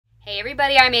Hey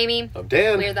everybody, I'm Amy. I'm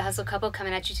Dan. We're the Hustle Couple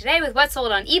coming at you today with what's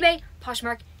sold on eBay,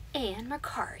 Poshmark, and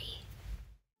Mercari.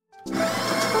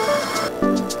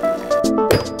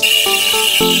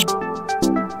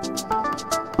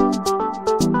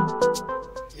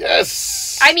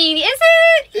 Yes! I mean, is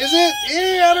it? Is it?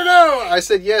 Yeah, I don't know. I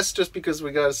said yes just because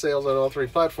we got sales on all three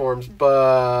platforms,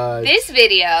 but... This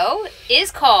video is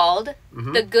called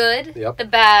The Good, The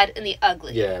Bad, and the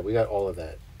Ugly. Yeah, we got all of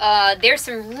that. There's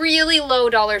some really low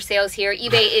dollar sales here.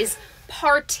 eBay is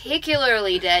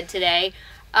particularly dead today.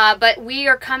 But we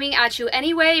are coming at you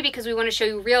anyway because we want to show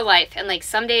you real life. And like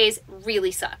some days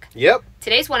really suck. Yep.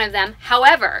 Today's one of them.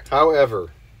 However.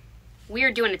 We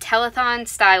are doing a telethon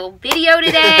style video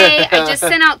today. I just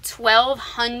sent out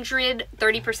 1,200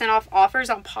 30% off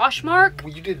offers on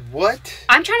Poshmark. You did what?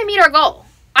 I'm trying to meet our goal.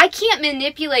 I can't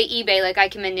manipulate eBay like I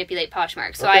can manipulate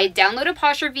Poshmark. So I downloaded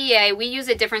Poshmark VA. We use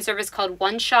a different service called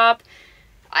One Shop.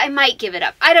 I might give it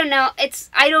up. I don't know.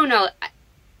 I don't know.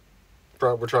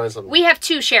 We're trying something. We have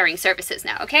two sharing services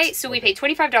now, okay? So we pay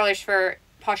 $25 for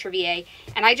Poshmark VA.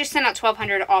 And I just sent out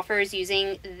 1,200 offers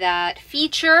using that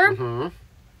feature.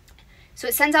 So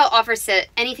it sends out offers to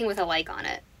anything with a like on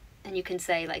it. And you can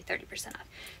say like 30% off.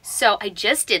 So I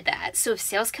just did that. So if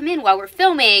sales come in while we're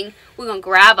filming, we're going to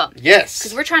grab them. Yes.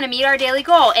 Because we're trying to meet our daily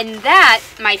goal. And that,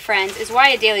 my friends, is why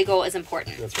a daily goal is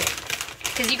important. That's right.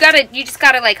 Because you just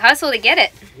got to like hustle to get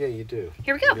it. Yeah, you do.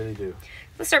 Here we go. You really do.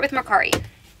 Let's start with Mercari.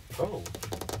 Oh.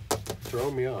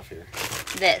 Throwing me off here.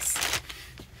 This.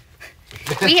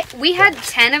 We had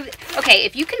 10 of... Okay,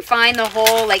 if you can find the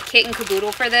whole like kit and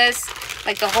caboodle for this,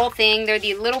 like the whole thing, they're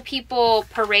the Little People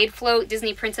parade float,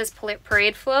 Disney Princess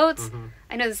parade floats.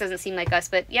 I know this doesn't seem like us,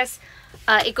 but yes,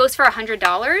 it goes for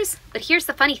 $100. But here's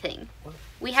the funny thing. What?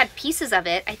 We had pieces of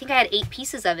it. I think I had 8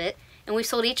 pieces of it. And we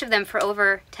sold each of them for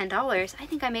over $10. I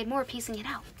think I made more piecing it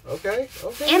out. Okay.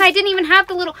 And I didn't even have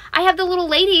the little... I have the little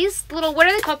ladies, what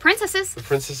are they called? Princesses. The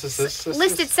princesses.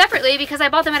 Listed separately because I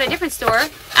bought them at a different store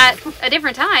at a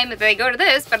different time. If they go to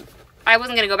this, but I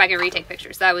wasn't going to go back and retake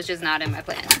pictures. That was just not in my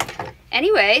plan.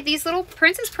 Anyway, these little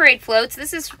Princess Parade floats.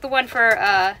 This is the one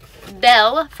for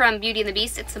Belle from Beauty and the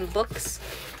Beast. It's some books.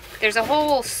 There's a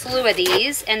whole slew of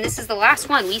these, and this is the last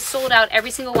one. We sold out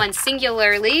every single one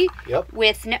singularly. Yep.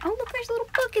 With no... Oh, look, there's a little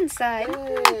book inside.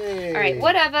 Hey. All right,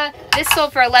 whatever. This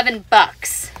sold for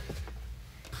 $11.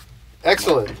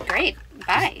 Excellent. Great.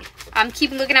 Bye. I'm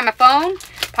keeping looking at my phone.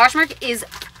 Poshmark is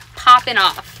popping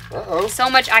off. Uh-oh. So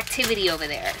much activity over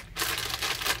there.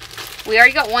 We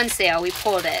already got one sale. We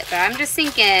pulled it. But I'm just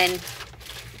thinking,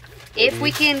 if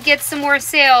we can get some more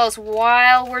sales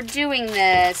while we're doing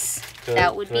this... Can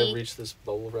I reach this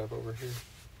bubble wrap over here?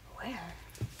 Where?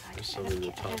 Just over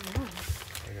the top. I don't know.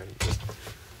 I got it.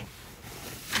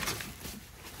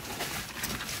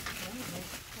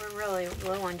 We're really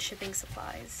low on shipping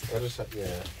supplies.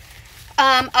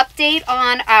 Update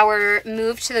on our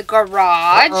move to the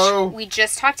garage. Uh-oh. We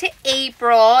just talked to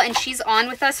April, and she's on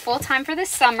with us full time for the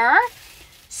summer.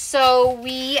 So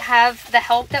we have the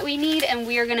help that we need, and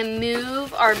we are going to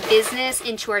move our business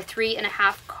into our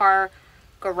 3.5 car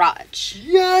garage.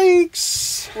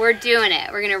 Yikes! We're doing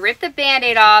it. We're going to rip the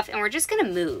Band-Aid off, and we're just going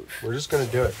to move. We're just going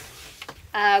to do it.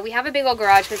 We have a big old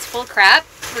garage, but it's full of crap.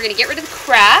 We're going to get rid of the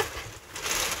crap,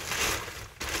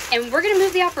 and we're going to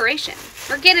move the operation.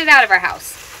 We're getting it out of our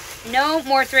house. No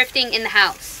more thrifting in the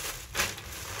house.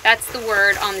 That's the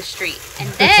word on the street. And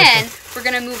then we're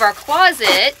going to move our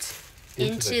closet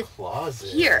into the closet.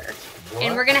 Here. What?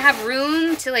 And we're going to have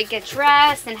room to like get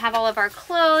dressed and have all of our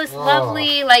clothes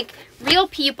lovely, like real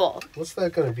people. What's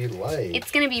that going to be like?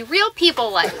 It's going to be real people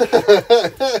like.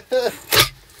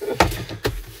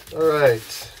 All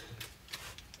right.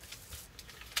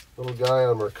 Little guy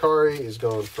on Mercari is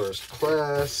going first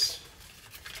class.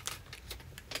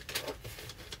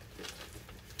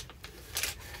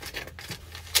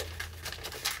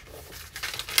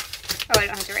 Oh, I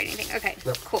don't have to write anything. Okay,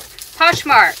 Nope. Cool.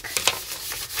 Poshmark.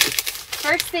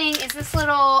 First thing is this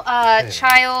little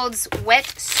child's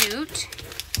wetsuit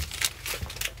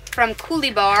from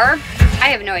Coolie Bar. I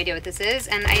have no idea what this is,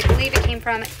 and I believe it came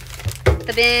from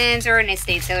the bins or an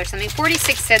estate sale or something.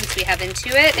 46 cents we have into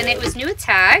it, and it was new with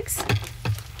tags.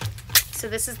 So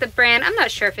this is the brand. I'm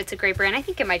not sure if it's a great brand. I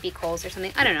think it might be Kohl's or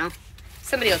something. I don't know.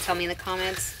 Somebody will tell me in the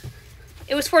comments.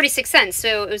 It was 46 cents,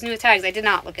 so it was new with tags. I did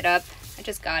not look it up. I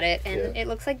just got it, and it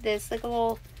looks like this, like a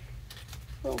little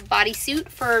bodysuit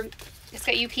for... It's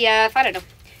got UPF. I don't know.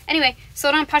 Anyway,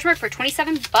 sold on Poshmark for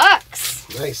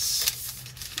 $27.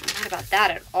 Nice. I'm not about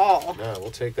that at all. No,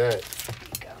 we'll take that. There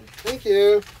you go. Thank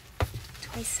you.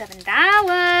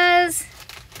 $27.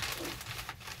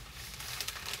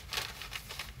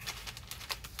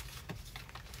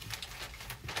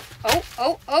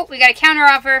 Oh, we got a counter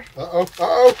offer.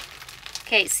 Uh-oh.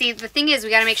 Okay, see, the thing is, we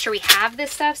got to make sure we have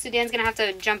this stuff, so Dan's going to have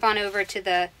to jump on over to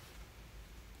the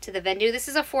venue. This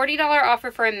is a $40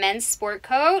 offer for a men's sport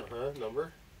coat.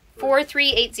 Number?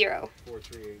 4380.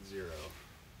 4380.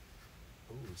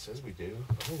 Oh, it says we do.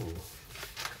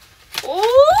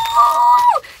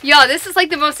 Oh! Yo, this is like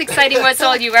the most exciting what's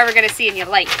all you're ever going to see in your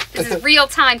life. This is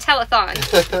real-time telethon.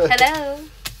 Hello.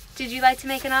 Did you like to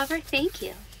make an offer? Thank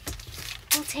you.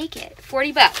 We'll take it.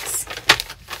 $40.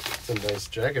 It's a nice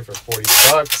jacket for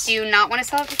 $40. Do you not want to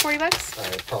sell it for $40?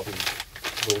 I probably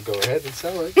will go ahead and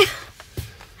sell it.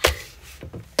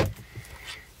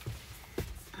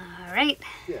 All right.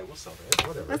 Yeah, we'll sell it.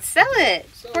 Whatever. Let's sell it.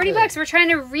 $40. We're trying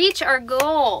to reach our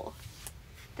goal.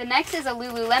 The next is a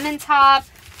Lululemon top.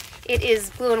 It is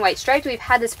blue and white striped. We've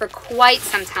had this for quite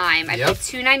some time. I paid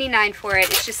 $2.99 for it.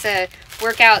 It's just a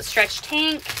workout stretch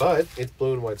tank. But it's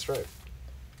blue and white striped.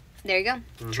 There you go.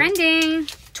 Trending.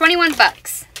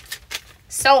 $21.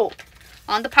 Sold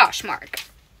on the Poshmark.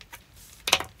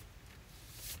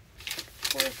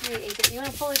 4380. You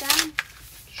want to pull it down?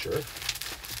 Sure.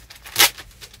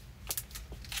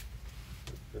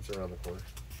 It's around the corner.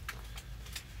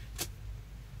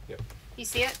 Yep. You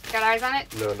see it? Got eyes on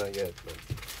it? No, not yet. But...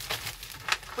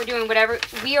 We're doing whatever.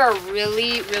 We are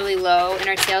really, really low in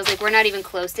our sales. Like, we're not even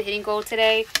close to hitting goal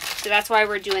today. So that's why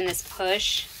we're doing this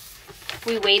push.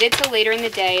 We waited till later in the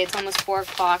day. It's almost 4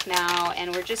 o'clock now.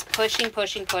 And we're just pushing.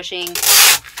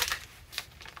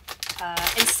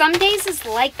 And some days is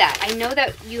like that. I know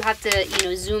that you have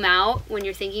to, zoom out when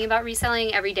you're thinking about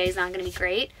reselling. Every day is not going to be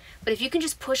great. But if you can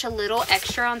just push a little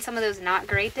extra on some of those not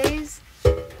great days,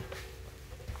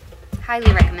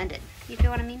 highly recommended. You feel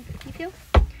what I mean? You feel?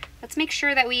 Let's make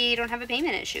sure that we don't have a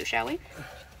payment issue, shall we?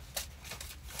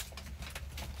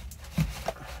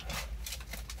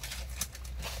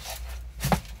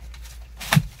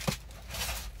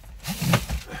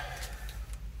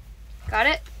 Got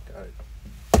it? Got it.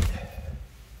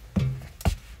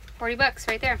 $40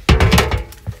 right there.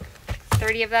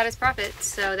 30 of that is profit.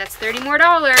 So that's $30 more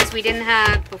we didn't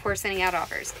have before sending out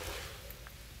offers.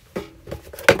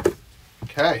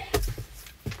 Okay.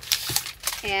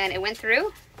 And it went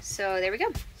through. So there we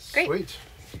go. Great. Sweet.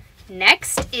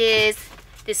 Next is,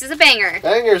 this is a banger.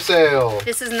 Banger sale.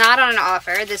 This is not on an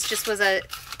offer. This just was a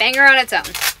banger on its own.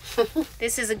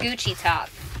 This is a Gucci top.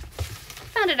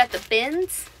 Found it at the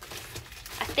bins,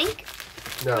 I think.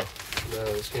 No,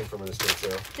 this came from an estate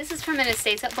sale. This is from an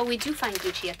estate sale, but we do find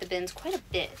Gucci at the bins quite a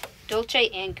bit. Dolce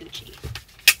and Gucci.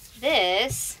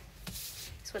 This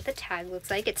is what the tag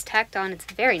looks like. It's tacked on. It's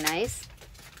very nice.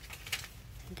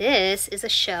 This is a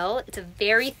shell. It's a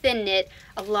very thin knit.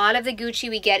 A lot of the Gucci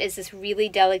we get is this really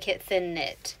delicate thin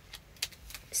knit.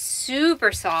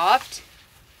 Super soft.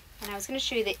 And I was going to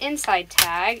show you the inside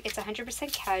tag. It's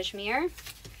 100% cashmere.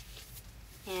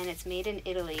 And it's made in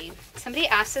Italy. Somebody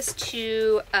asked us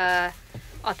to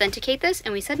authenticate this,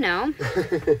 and we said no.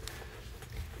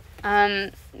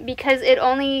 Because it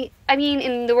only,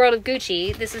 in the world of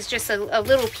Gucci, this is just a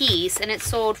little piece, and it's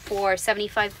sold for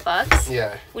 $75.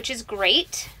 Yeah. Which is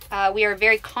great. We are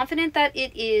very confident that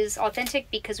it is authentic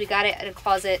because we got it at a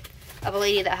closet of a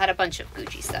lady that had a bunch of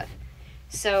Gucci stuff.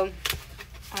 So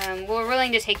we're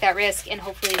willing to take that risk, and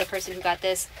hopefully the person who got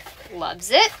this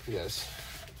loves it. Yes.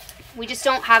 We just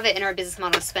don't have it in our business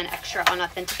model to spend extra on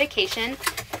authentication.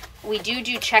 We do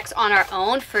checks on our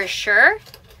own for sure.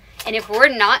 And if we're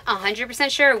not 100%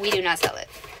 sure, we do not sell it.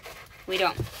 We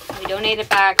don't. We donate it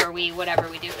back, or whatever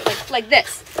we do. Like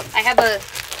this. I have a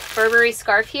Burberry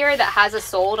scarf here that has a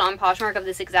sold on Poshmark of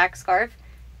this exact scarf.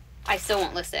 I still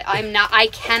won't list it. I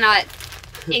cannot,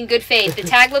 in good faith. The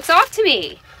tag looks off to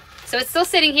me. So it's still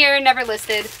sitting here, never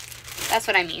listed. That's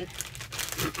what I mean.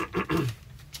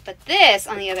 But this,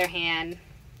 on the other hand,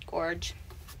 gorge.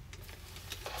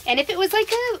 And if it was like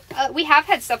we have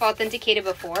had stuff authenticated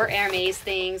before, Hermes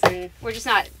things, and we're just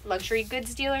not luxury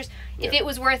goods dealers. Yeah. If it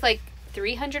was worth like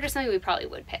 $300 or something, we probably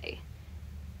would pay.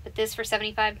 But this for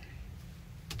 $75,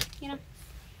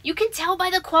 you can tell by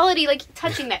the quality, like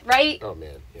touching that, right? Oh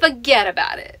man. Yeah. Forget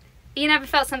about it. You never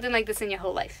felt something like this in your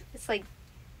whole life. It's like,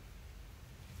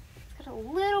 it's got a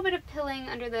little bit of pilling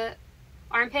under the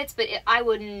armpits, but I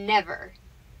would never,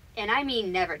 and I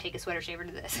mean never, take a sweater shaver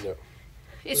to this. No.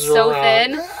 It's so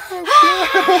thin.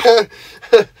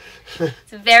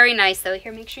 It's very nice though.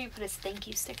 Here, make sure you put a thank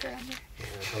you sticker on here.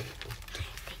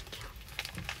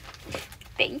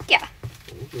 Thank you.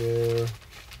 Thank you.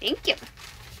 Thank you.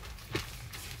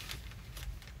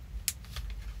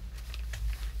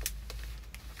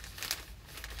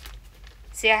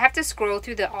 See, I have to scroll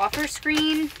through the offer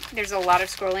screen. There's a lot of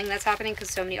scrolling that's happening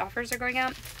because so many offers are going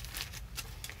out.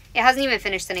 It hasn't even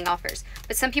finished sending offers.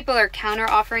 But some people are counter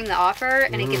offering the offer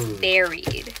and it gets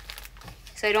buried.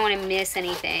 So I don't want to miss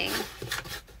anything.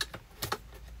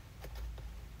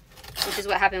 Which is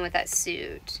what happened with that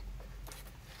suit.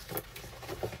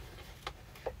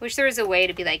 Wish there was a way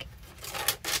to be like,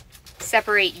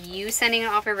 separate you sending an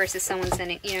offer versus someone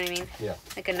sending, you know what I mean? Yeah.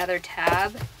 Like another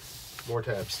tab. More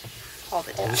tabs. All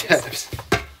the tabs. All the tabs.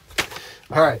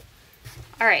 All right.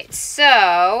 All right,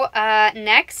 so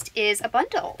next is a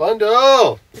bundle.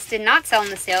 Bundle! This did not sell in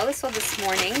the sale. This sold this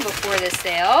morning before the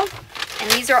sale.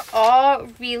 And these are all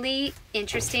really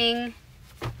interesting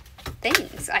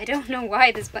things. I don't know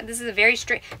why this is a very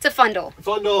straight... It's a fundle.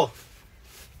 Bundle!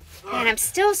 And I'm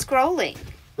still scrolling.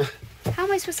 How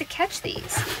am I supposed to catch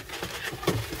these?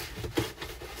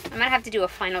 I might have to do a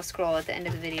final scroll at the end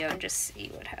of the video and just see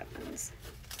what happens.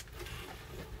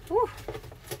 Ooh.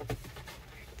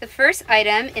 The first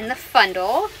item in the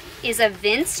fundle is a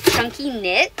Vince Chunky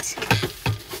Knit,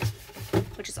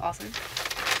 which is awesome.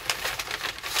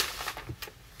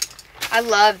 I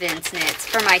love Vince knits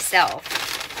for myself.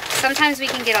 Sometimes we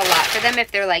can get a lot for them if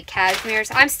they're like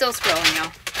cashmeres. I'm still scrolling,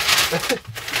 y'all.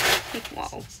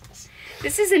 Whoa.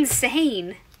 This is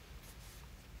insane.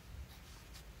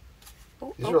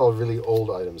 These are all really old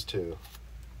items, too.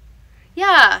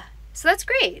 Yeah, so that's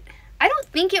great. I don't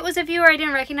think it was a viewer. I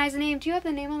didn't recognize the name. Do you have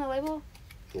the name on the label?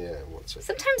 Yeah, one second.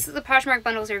 Sometimes the Poshmark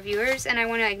bundles are viewers, and I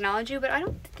want to acknowledge you, but I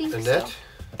don't think Annette?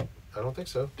 so. I don't think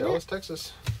so. Dallas,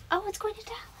 Texas. Oh, it's going to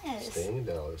Dallas. Staying in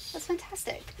Dallas. That's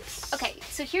fantastic. Yes. Okay,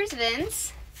 so here's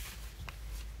Vince.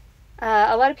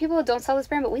 A lot of people don't sell this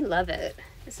brand, but we love it.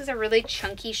 This is a really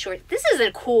chunky short. This is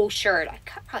a cool shirt. I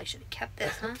probably should have kept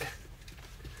this, huh?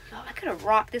 Oh, I could have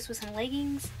rocked this with some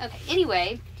leggings. Okay,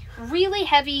 anyway. Really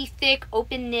heavy, thick,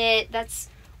 open knit. That's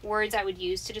words I would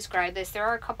use to describe this. There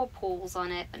are a couple pulls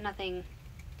on it, but nothing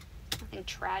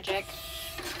tragic.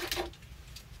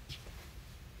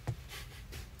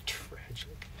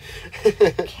 Tragic.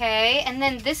 Okay, and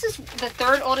then this is the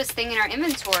third oldest thing in our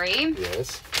inventory.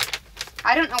 Yes.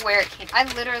 I don't know where it came. I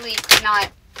literally could not.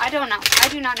 I don't know. I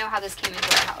do not know how this came into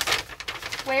our house.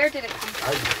 Where did it come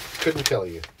from? I couldn't tell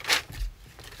you.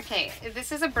 Okay,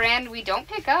 this is a brand we don't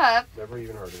pick up. Never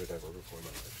even heard of it ever before in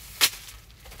my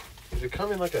life. Did it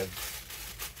come in like a...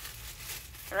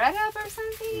 Thread up or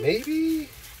something? Maybe?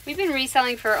 We've been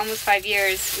reselling for almost 5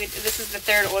 years. This is the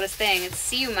third oldest thing. It's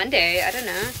See You Monday. I don't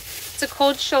know. It's a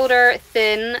cold shoulder,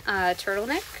 thin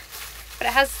turtleneck. But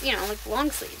it has, you know, like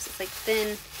long sleeves. It's like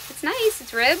thin. It's nice.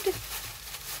 It's ribbed.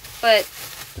 But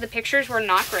the pictures were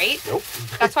not great. Nope.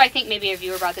 That's why I think maybe a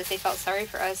viewer brought this. They felt sorry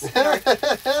for us. Our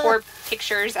poor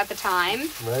pictures at the time.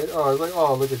 Right? Oh, I was like,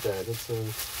 oh, look at that. It's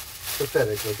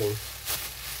pathetic looking.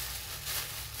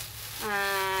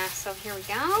 So here we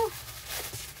go.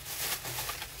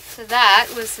 So that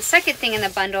was the second thing in the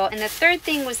bundle. And the third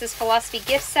thing was this Philosophy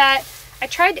gift set.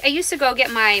 I used to go get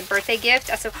my birthday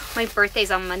gift. So my birthday's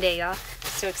on Monday, y'all.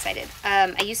 So excited.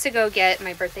 I used to go get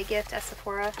my birthday gift at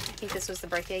Sephora. I think this was the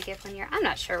birthday gift one year. I'm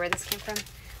not sure where this came from.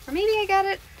 Or maybe I got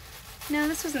it. No,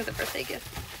 this wasn't the birthday gift.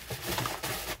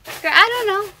 I don't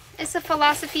know. It's a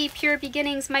Philosophy Pure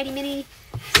Beginnings Mighty Mini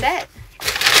set.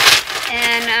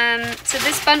 And so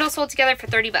this bundle sold together for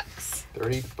 $30.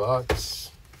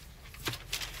 $30.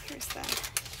 Here's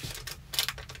that.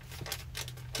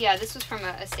 Yeah, this was from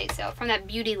a estate sale. From that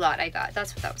beauty lot I got.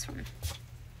 That's what that was from.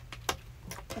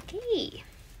 Okay.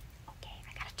 Okay,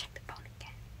 I gotta check the phone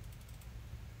again.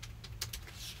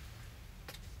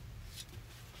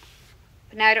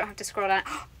 But now I don't have to scroll down.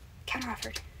 Counter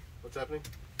offered. What's happening?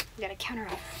 We got a counter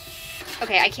offer.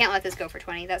 Okay, I can't let this go for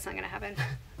 20. That's not gonna happen.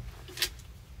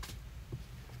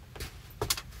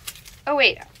 Oh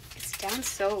wait, it's down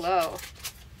so low.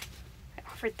 I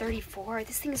offered 34.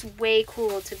 This thing is way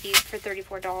cool to be for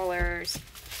 $34.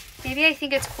 Maybe I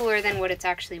think it's cooler than what it's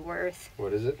actually worth.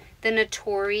 What is it? The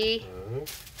Notori.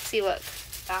 See, look,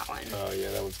 that one. Oh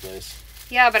yeah, that one's nice.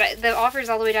 Yeah, but the offer is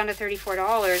all the way down to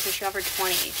 $34, and she offered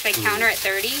 20. Should I counter at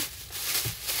 30?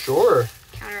 Sure.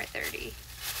 Counter at 30.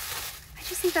 I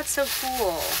just think that's so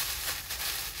cool.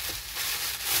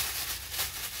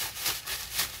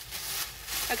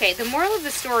 Okay, the moral of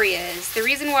the story is, the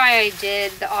reason why I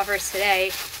did the offers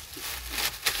today,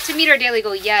 to meet our daily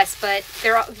goal, yes, but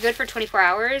they're good for 24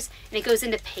 hours, and it goes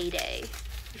into payday.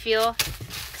 You feel?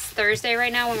 It's Thursday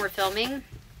right now when we're filming.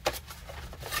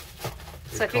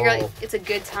 So I figure it's a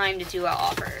good time to do our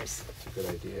offers. That's a good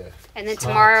idea. And then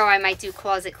tomorrow I might do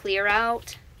closet clear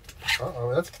out.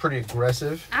 Uh-oh, that's pretty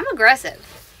aggressive. I'm aggressive.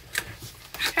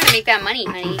 I'm trying to make that money,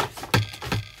 honey.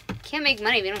 Can't make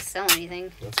money if you don't sell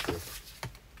anything. That's true.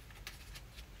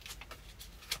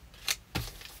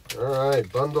 All right,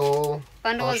 bundle.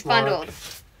 Bundle is Poshmark. bundled.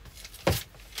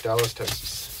 Dallas, Texas.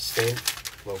 Same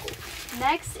local.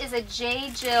 Next is a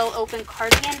J. Jill open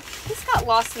cardigan. This got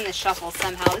lost in the shuffle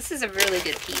somehow. This is a really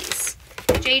good piece.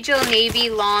 J. Jill navy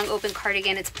long open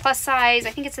cardigan. It's plus size.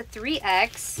 I think it's a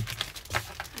 3X.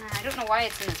 I don't know why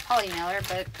it's in this poly mailer,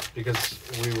 but... Because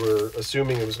we were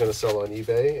assuming it was going to sell on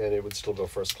eBay and it would still go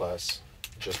first class.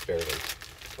 Just barely.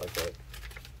 Like that.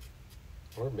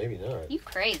 Or maybe not. You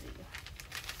crazy.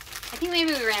 I think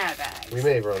maybe we ran out of bags. We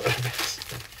may have run out of bags.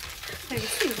 It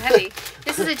seems heavy.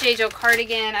 This is a J. Jill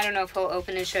cardigan. I don't know if he'll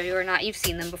open and show you or not. You've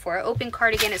seen them before. Open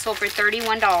cardigan. It sold for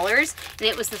 $31, and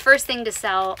it was the first thing to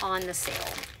sell on the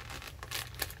sale.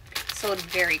 Sold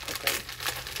very quickly.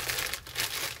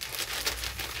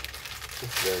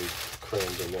 It's very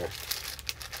crammed in there.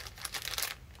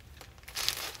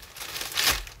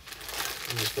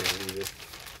 I'm just going to leave it.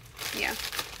 Yeah.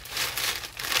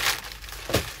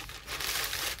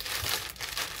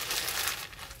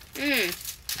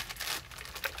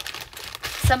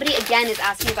 Somebody again is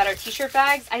asking about our t-shirt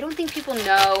bags. I don't think people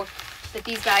know that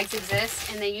these bags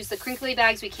exist and they use the crinkly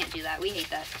bags. We can't do that. We hate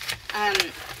that. I'm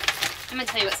going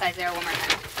to tell you what size they are one more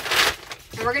time.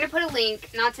 And we're going to put a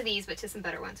link, not to these, but to some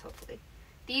better ones, hopefully.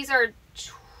 These are...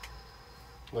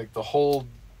 Like the whole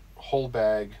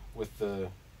bag with the...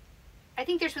 I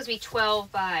think they're supposed to be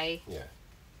 12 by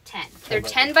 10. They're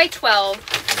 10 by 12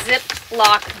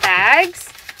 Ziploc bags.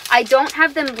 I don't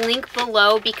have them linked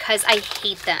below because I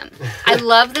hate them. I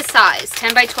love the size.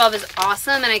 10 by 12 is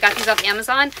awesome, and I got these off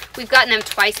Amazon. We've gotten them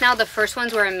twice now. The first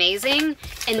ones were amazing,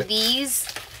 and these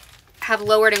have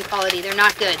lowered in quality. They're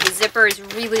not good. The zipper is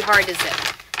really hard to zip.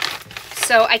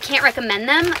 So I can't recommend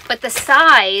them, but the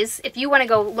size, if you want to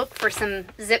go look for some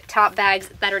zip top bags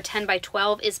that are 10 by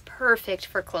 12, is perfect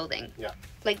for clothing. Yeah.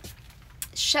 Like,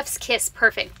 chef's kiss,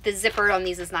 perfect. The zipper on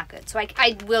these is not good. So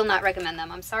I will not recommend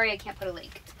them. I'm sorry I can't put a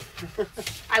link.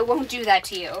 I won't do that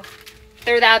to you.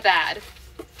 They're that bad.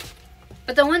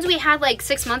 But the ones we had like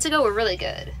 6 months ago were really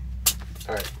good.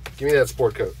 All right, give me that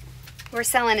sport coat. We're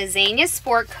selling a Zania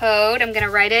sport coat. I'm going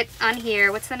to write it on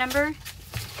here. What's the number?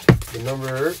 The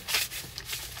number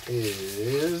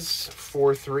is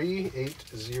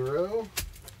 4380.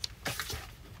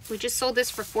 We just sold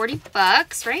this for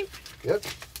 $40, right? Yep.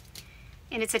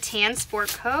 And it's a tan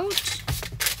sport coat.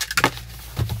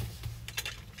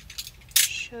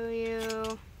 Show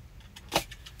you.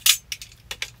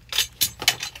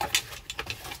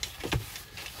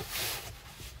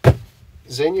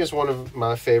 Zania is one of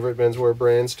my favorite menswear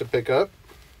brands to pick up.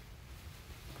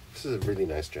 This is a really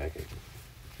nice jacket.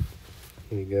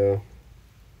 Here you go.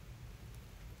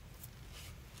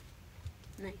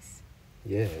 Nice.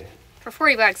 Yeah. For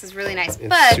 $40 is really nice, It's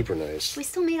but super nice. we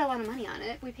still made a lot of money on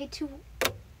it. We paid what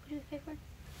did we pay for?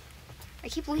 I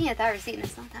keep looking at that receipt and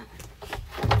it's not that one.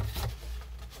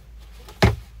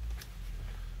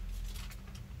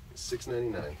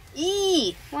 $6.99.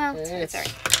 Eee! Well, it's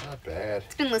alright. Not bad.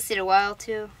 It's been listed a while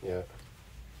too. Yeah.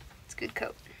 It's a good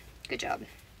coat. Good job.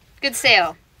 Good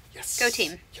sale. Yes. Go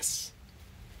team. Yes.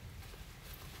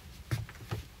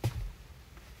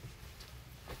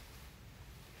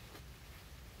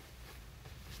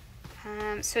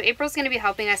 So April's going to be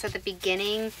helping us at the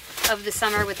beginning of the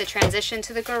summer with the transition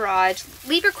to the garage.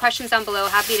 Leave your questions down below.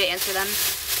 Happy to answer them.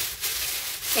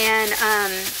 And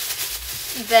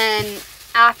then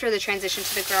after the transition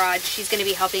to the garage, she's going to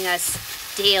be helping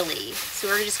us daily. So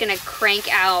we're just going to crank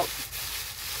out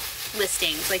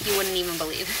listings like you wouldn't even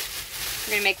believe.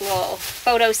 We're going to make a little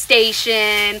photo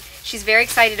station. She's very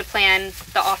excited to plan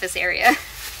the office area.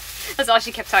 That's all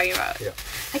she kept talking about. Yeah.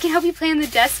 I can help you plan the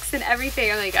desks and everything.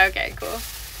 I'm like, okay, cool.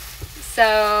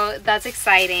 So that's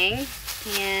exciting.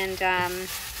 And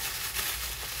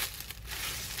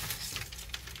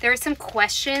there are some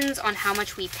questions on how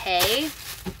much we pay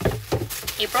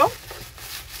April.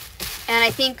 And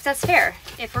I think that's fair.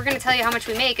 If we're going to tell you how much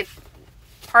we make,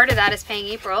 part of that is paying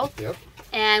April. Yep.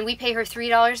 And we pay her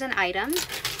 $3 an item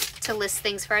to list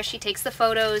things for us. She takes the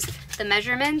photos, the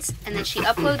measurements, and then she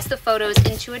uploads the photos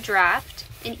into a draft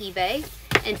in eBay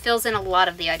and fills in a lot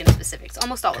of the item specifics,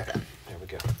 almost all of them. There we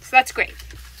go. So that's great.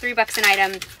 $3 an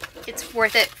item. It's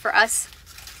worth it for us,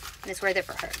 and it's worth it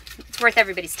for her. It's worth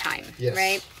everybody's time, Yes.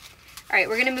 right? All right,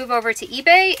 we're going to move over to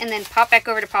eBay and then pop back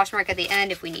over to Poshmark at the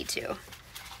end if we need to.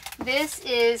 This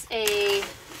is a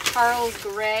Charles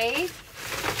Gray.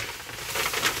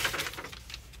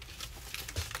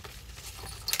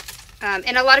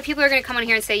 And a lot of people are going to come on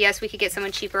here and say, yes, we could get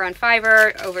someone cheaper on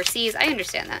Fiverr overseas. I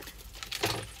understand that.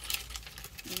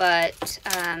 But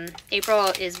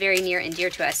April is very near and dear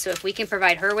to us. So if we can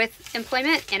provide her with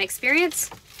employment and experience,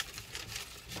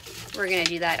 we're going to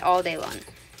do that all day long.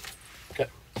 Okay.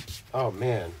 Oh,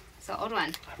 man. It's an old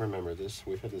one. I remember this.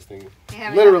 We've had this thing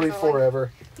Yeah, literally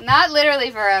forever. Not literally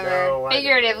forever. No,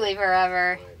 figuratively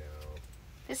forever. I know.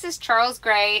 This is Charles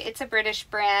Grey. It's a British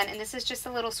brand, and this is just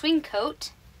a little swing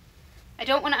coat. I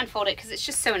don't want to unfold it because it's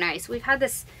just so nice. We've had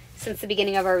this since the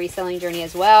beginning of our reselling journey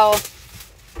as well.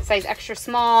 Size extra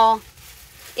small.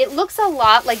 It looks a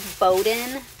lot like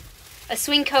Bowden. A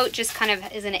swing coat just kind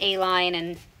of is an A-line,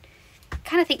 and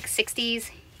kind of think 60s.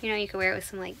 You know, you could wear it with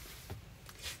some like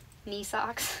knee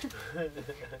socks.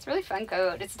 It's a really fun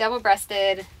coat. It's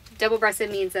double-breasted. Double-breasted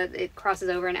means that it crosses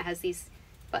over and it has these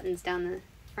buttons down the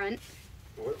front.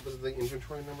 What was the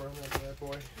inventory number on that bad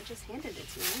boy? I just handed it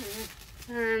to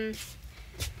you.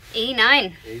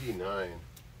 89. 89.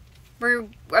 We're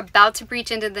about to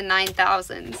breach into the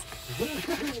 9,000s.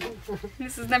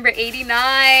 This is number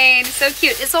 89. So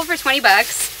cute. It sold for 20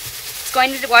 bucks. It's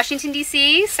going to Washington,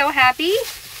 D.C. So happy.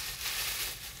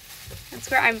 That's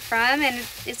where I'm from, and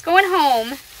it's going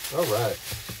home. All right.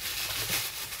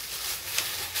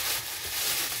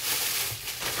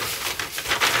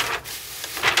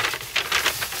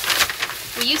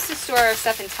 We used to store our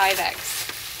stuff in Tyvek.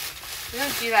 We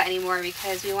don't do that anymore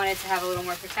because we wanted to have a little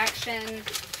more protection.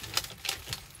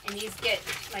 And these get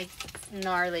like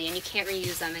gnarly and you can't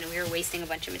reuse them, and we were wasting a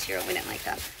bunch of material. We didn't like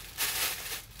that.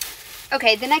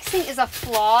 Okay, the next thing is a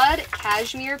flawed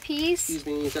cashmere piece. Excuse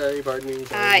me, sorry, pardon me.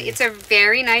 Sorry. It's a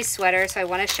very nice sweater, so I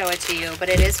want to show it to you, but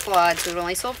it is flawed, so it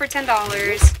only sold for $10.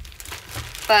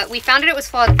 But we found it was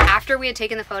flawed after we had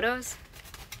taken the photos.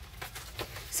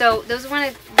 So this is one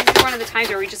of the times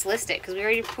where we just list it because we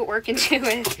already put work into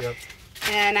it. Yep.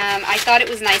 And I thought it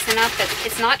was nice enough that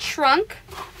it's not shrunk,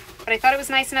 but I thought it was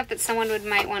nice enough that someone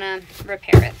might want to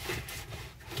repair it.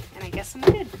 And I guess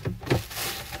someone did.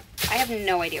 I have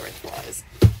no idea where the flaw is.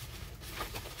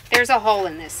 There's a hole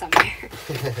in this somewhere.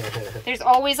 There's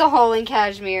always a hole in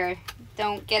cashmere.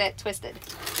 Don't get it twisted.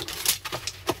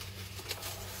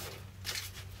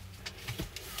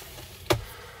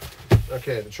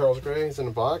 Okay, the Charles Grey is in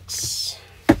a box.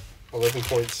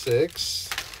 11.6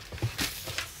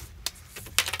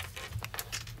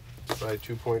 by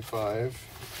 2.5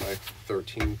 by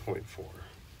 13.4.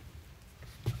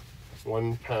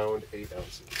 1 pound, 8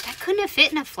 ounces. That couldn't have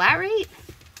fit in a flat rate?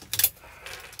 It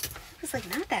was like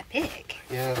not that big.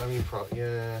 Yeah, I mean,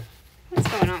 yeah. What's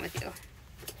going on with you?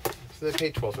 So they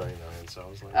paid $12.99, so I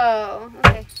was like... Oh,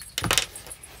 okay.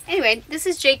 Anyway, this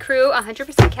is J. Crew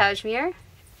 100% cashmere.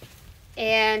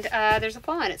 And there's a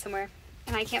flaw in it somewhere.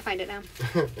 And I can't find it now.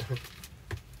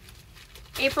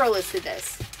 April listed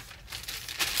this.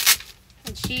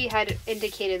 And she had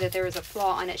indicated that there was a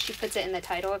flaw on it. She puts it in the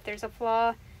title if there's a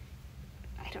flaw.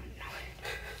 I don't know.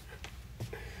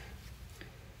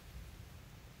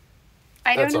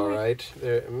 That's all right.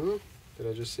 There, did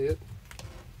I just see it?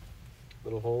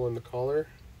 Little hole in the collar.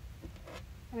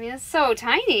 I mean, it's so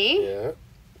tiny. Yeah,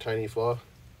 tiny flaw.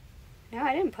 No,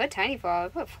 I didn't put tiny flaw. I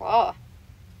put flaw.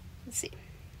 Let's see.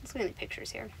 Let's look at the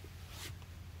pictures here.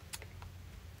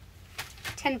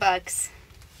 $10.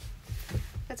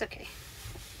 That's okay.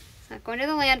 It's not going to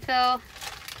the landfill.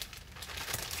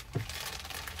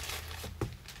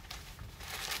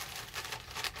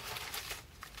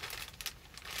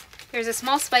 There's a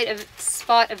small spot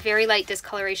of very light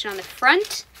discoloration on the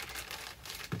front.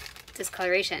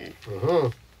 Discoloration.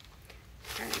 All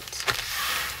right.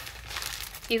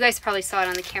 You guys probably saw it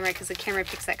on the camera because the camera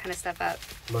picks that kind of stuff up.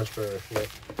 Much better, yep.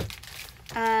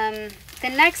 The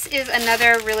next is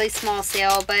another really small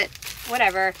sale, but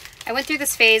whatever. I went through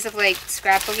this phase of like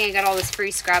scrapbooking. I got all this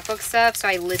free scrapbook stuff, so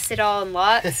I listed all in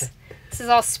lots. This is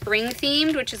all spring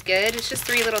themed, which is good. It's just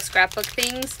 3 little scrapbook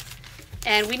things.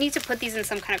 And we need to put these in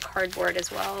some kind of cardboard as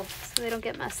well, so they don't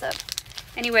get messed up.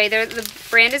 Anyway, the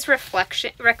brand is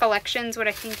Recollections, what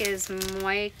I think is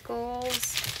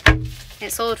Michael's. And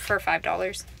it sold for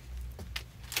 $5.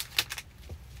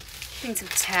 Getting some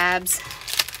tabs.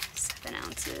 7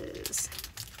 ounces.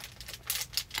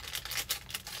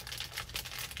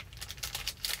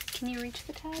 Can you reach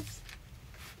the tabs?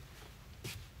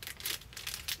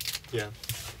 Yeah.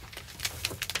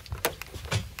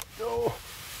 No.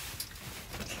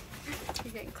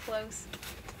 You're getting close.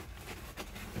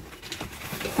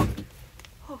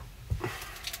 Oh.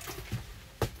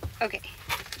 Okay.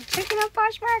 Checking out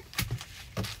Poshmark.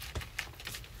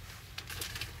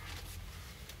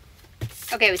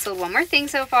 Okay, we sold one more thing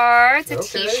so far. It's a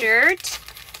t-shirt.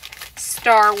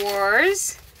 Star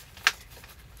Wars.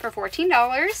 For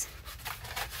 $14.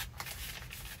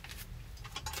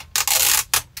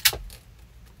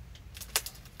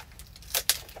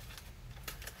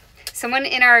 Someone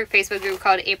in our Facebook group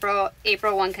called April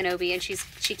 1 Kenobi, and she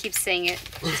keeps saying it.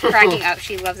 She's cracking up.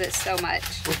 She loves it so much.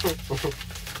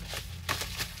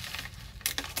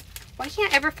 Why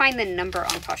can't I ever find the number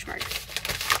on Poshmark?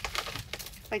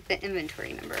 Like the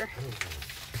inventory number.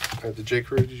 The J.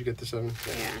 Crew, did you get the 7?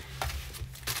 Yeah.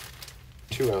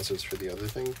 2 ounces for the other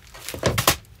thing.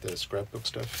 The scrapbook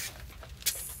stuff.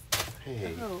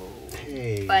 Hey. Oh.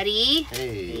 Hey. Buddy.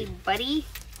 Hey. Hey, buddy.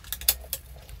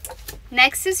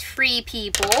 Next is Free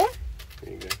People.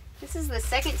 There you go. This is the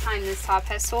second time this top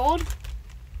has sold.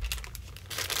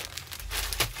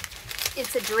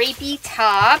 It's a drapey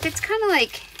top. It's kind of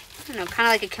like, I don't know, kind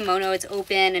of like a kimono. It's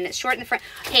open and it's short in the front.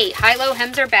 Hey, high-low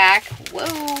hems are back.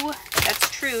 Whoa, that's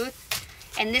truth.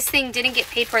 And this thing didn't get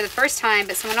paid for the first time,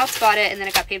 but someone else bought it and then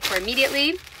it got paid for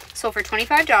immediately. Sold for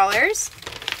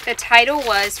 $25. The title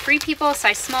was Free People,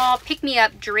 size small, pick me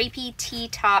up, drapey tee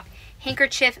top,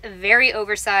 handkerchief, very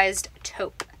oversized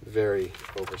taupe. Very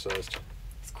oversized.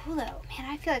 It's cool though. Man,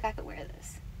 I feel like I could wear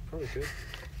this. Probably good.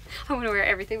 I want to wear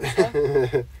everything with stuff.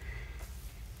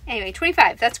 Anyway,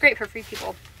 25. That's great for Free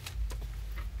People.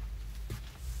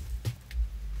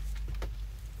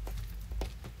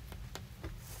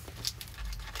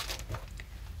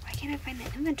 Why can't I find the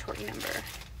inventory number?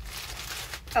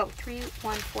 Oh,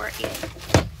 3148.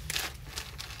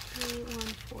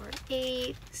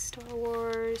 3148. Star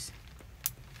Wars.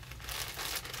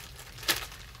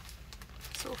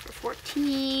 Sold for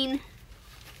 14.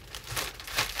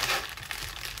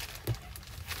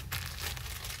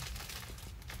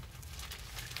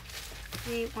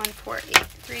 Three, 148.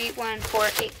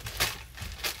 3148.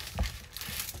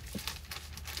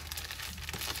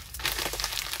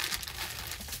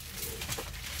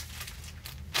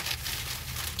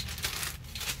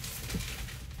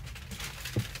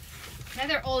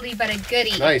 Another oldie but a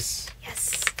goodie. Nice.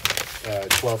 Yes.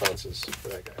 12 ounces for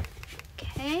that guy.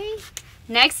 Okay.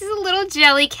 Next is a little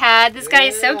jelly cat. This guy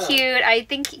is so Yeah. cute. I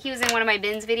think he was in one of my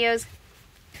bins videos.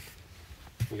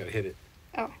 You gotta hit it.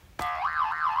 Oh.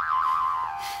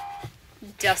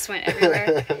 Dust went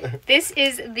everywhere. This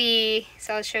is the,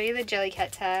 so I'll show you the jelly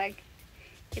cat tag.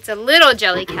 It's a little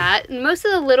jelly cat. Most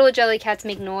of the little jelly cats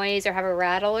make noise or have a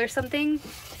rattle or something.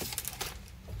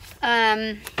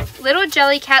 Little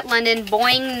Jelly Cat London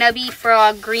Boing Nubby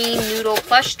Frog Green Noodle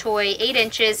Plush Toy, 8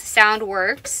 inches, sound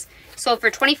works. Sold for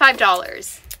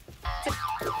 $25.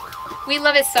 We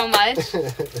love it so much.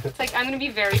 It's like, I'm going to be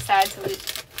very sad to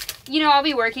lose. You know, I'll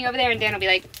be working over there and Dan will be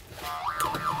like,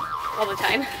 all the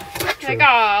time. Like,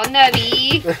 oh,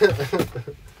 Nubby.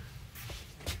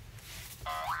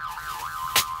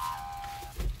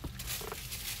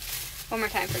 One more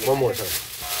time. One more time.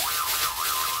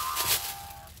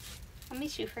 I'll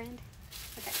miss you, friend.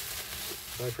 Okay.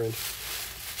 Bye, friend.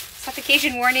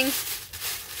 Suffocation warning.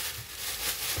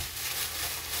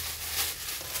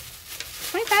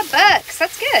 25 bucks.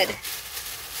 That's good.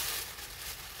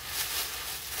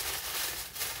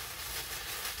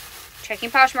 Checking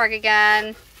Poshmark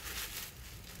again.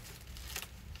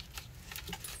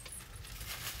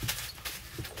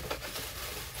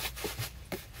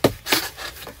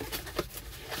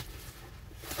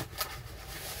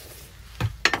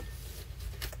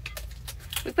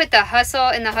 We put the hustle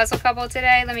in the hustle couple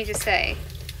today. Let me just say,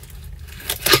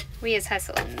 we is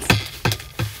hustlins.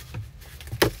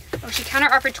 Oh, she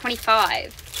counter offered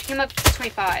 25. She came up to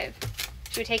 25.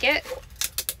 Should we take it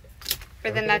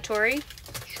for the Natori?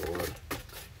 Sure.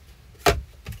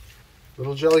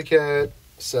 Little jelly cat,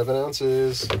 7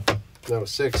 ounces. No,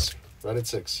 6. Right at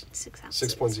 6. 6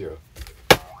 ounces. 6.0.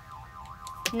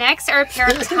 Next are a pair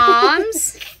of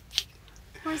Toms.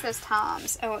 Where's those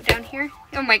Toms? Oh, down here?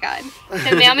 Oh my god.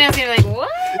 The mailman's gonna be like,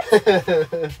 what?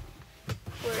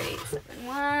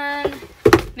 4871.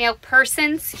 Mail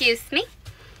person, excuse me.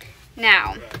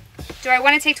 Now, do I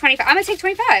want to take 25? I'm gonna take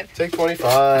 25. Take 25.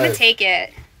 I'm gonna take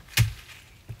it.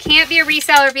 Can't be a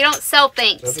reseller if you don't sell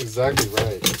things. That's exactly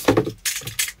right.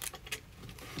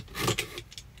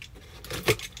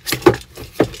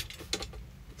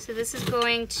 So this is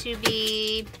going to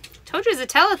be, told you it's a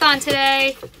telethon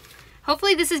today.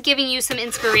 Hopefully this is giving you some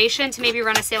inspiration to maybe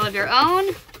run a sale of your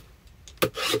own.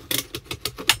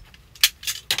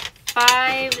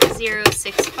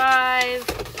 5065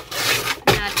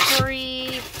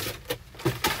 Natori.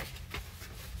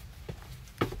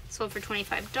 Sold for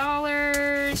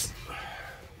 $25.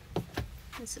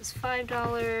 This is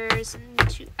 $5.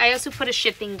 And I also put a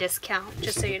shipping discount,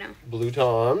 just so you know. Blue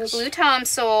Toms. Blue Tom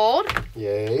sold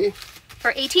Yay.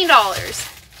 for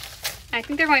 $18. I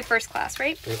think they're going first class,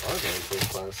 right? They are going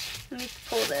first class. Let me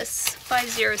pull this.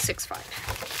 5065.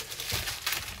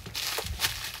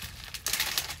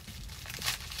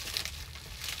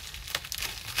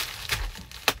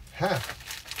 Ha.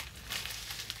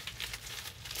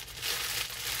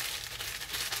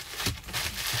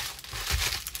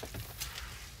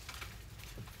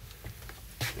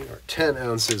 10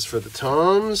 ounces for the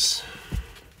Toms.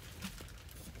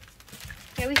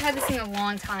 Yeah, we've had this thing a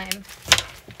long time.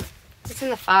 It's in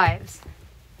the 5s.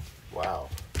 Wow.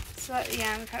 So,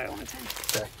 yeah, we've had it a long time.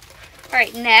 Okay. All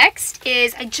right, next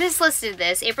is, I just listed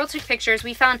this. April took pictures.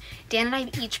 We found, Dan and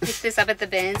I each picked this up at the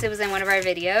bins. It was in one of our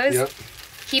videos. Yep.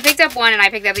 He picked up one and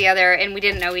I picked up the other, and we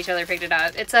didn't know each other picked it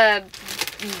up. It's I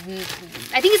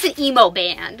think it's an emo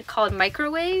band called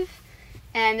Microwave.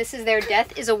 And this is their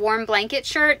Death is a Warm Blanket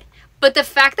shirt. But the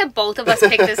fact that both of us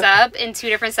picked this up in 2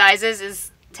 different sizes is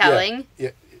telling.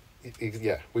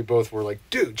 Yeah, we both were like,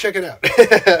 dude, check it out.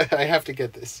 I have to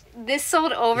get this. This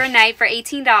sold overnight for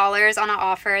 $18 on an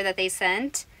offer that they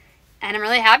sent. And I'm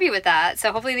really happy with that.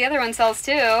 So hopefully the other one sells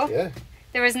too. Yeah.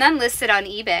 There was none listed on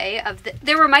eBay.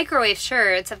 There were Microwave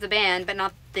shirts of the band, but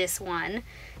not this one.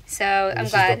 So I'm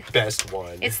glad. This is the best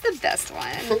one. It's the best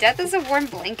one. Death is a Warm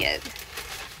Blanket.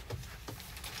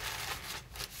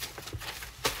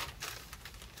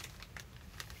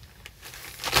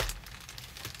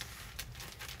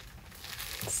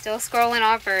 Still scrolling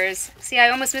offers. See, I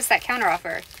almost missed that counter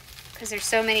offer because there's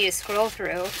so many to scroll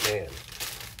through. Man.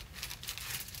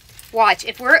 Watch,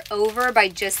 if we're over by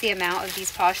just the amount of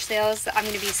these Posh sales, I'm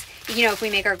going to be, you know, if we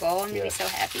make our goal, I'm going to be so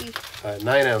happy.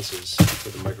 9 ounces for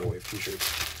the Microwave t-shirts.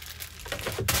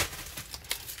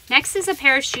 Next is a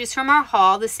pair of shoes from our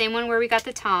haul, the same one where we got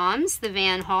the Toms, the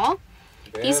Van haul.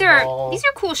 These are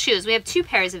cool shoes. We have 2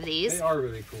 pairs of these. They are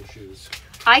really cool shoes.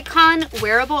 Icon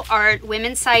Wearable Art,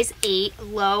 women's size 8,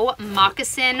 low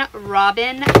moccasin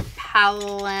Robin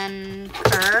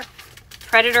Palanker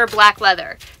Predator black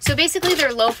leather. So basically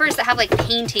they're loafers that have like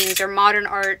paintings or modern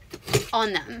art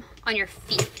on them, on your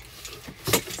feet.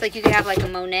 It's like you could have like a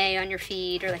Monet on your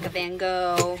feet or like a Van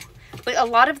Gogh. But a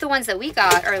lot of the ones that we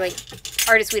got are like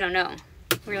artists we don't know.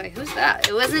 We were like, who's that?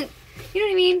 It wasn't, you know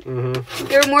what I mean? Mm-hmm.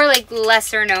 They were more like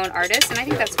lesser known artists, and I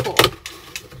think that's cool.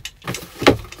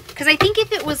 Because I think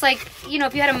if it was like, you know,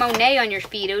 if you had a Monet on your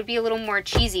feet, it would be a little more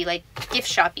cheesy, like gift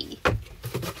shoppy.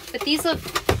 But these look,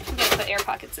 I'm going to put air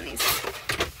pockets in these.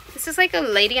 This is like a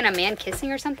lady and a man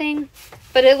kissing or something.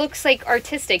 But it looks like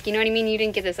artistic, you know what I mean? You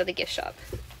didn't get this at the gift shop.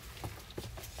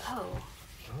 Oh.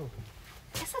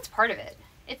 I guess that's part of it.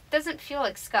 It doesn't feel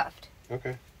like scuffed.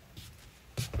 Okay.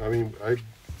 I mean, I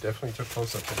definitely took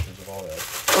close-up pictures of all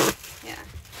that. Yeah.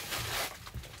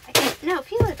 I can't, no,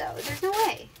 feel it though. There's no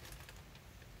way.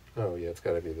 Oh, yeah, it's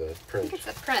got to be the print. I think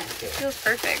it's the print. Yeah. It feels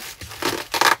perfect.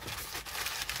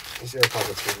 These air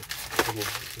pockets are really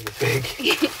big.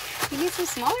 You need some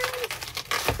smaller ones?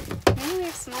 Maybe we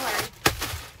have smaller.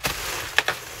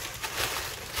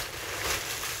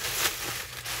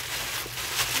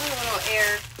 A little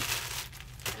air.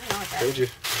 I don't know what that Told you.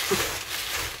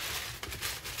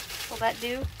 Will that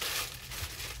do?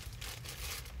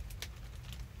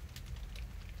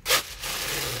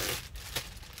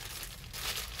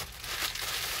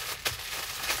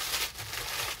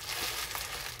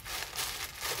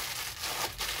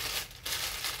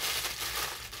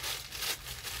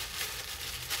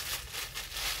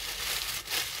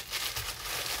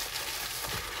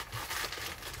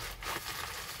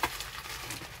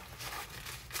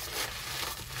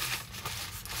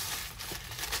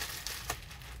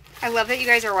 I love that you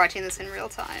guys are watching this in real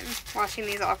time, watching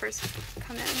these offers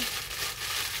come in.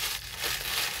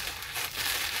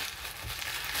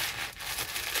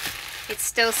 It's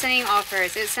still sending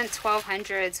offers. It sent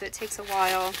 1,200, so it takes a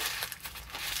while.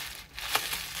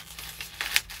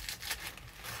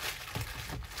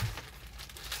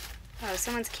 Oh,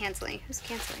 someone's canceling. Who's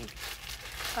canceling?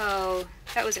 Oh,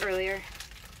 that was earlier.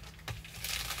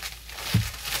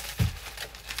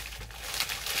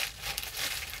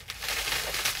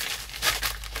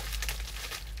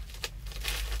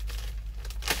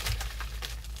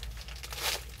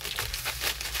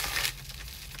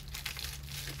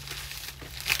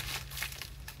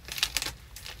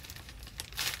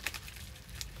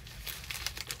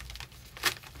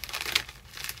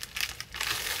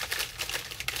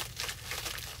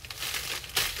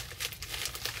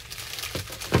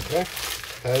 Okay,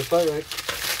 that's about right.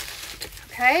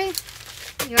 Okay.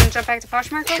 You want to jump back to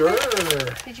Poshmark real Sure.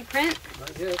 quick? Did you print?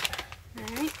 Not yet.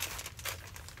 Alright.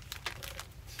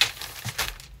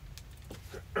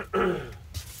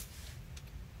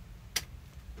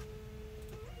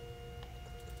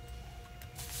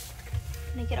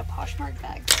 Let me get a Poshmark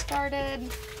bag started.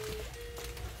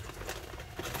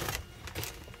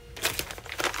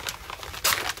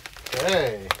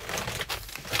 Okay.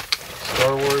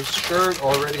 Star Wars shirt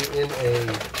already in a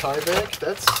tie bag.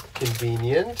 That's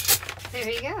convenient. There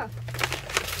you go.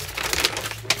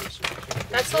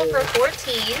 That sold for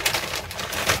 $14.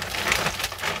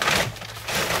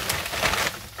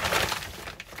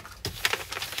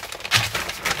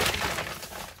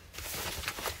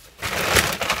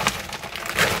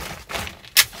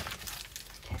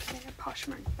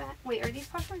 Wait, are these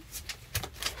Poshmark?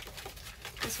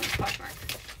 This one's Poshmark.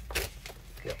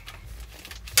 Yep.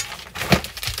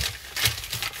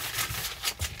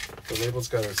 The label's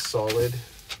got a solid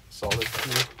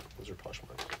key. Those are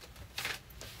Poshmark.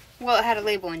 Well, it had a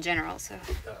label in general, so.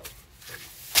 Oh.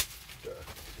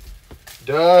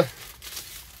 Duh.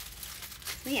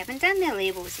 We haven't done the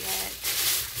labels yet.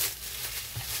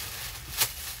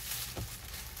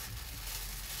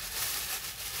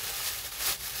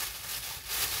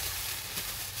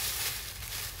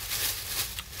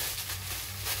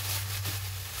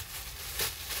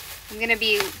 I'm gonna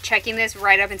be checking this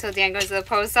right up until Dan goes to the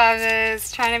post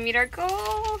office, trying to meet our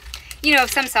goal. You know,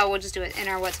 if some sell, we'll just do it in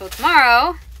our What Sold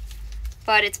Tomorrow.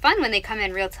 But it's fun when they come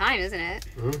in real time, isn't it?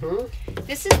 Mm-hmm.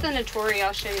 This is the Notori.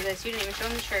 I'll show you this. You didn't even show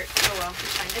them the shirt. Oh well,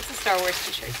 it's fine. It's a Star Wars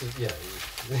t-shirt. Yeah.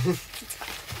 It's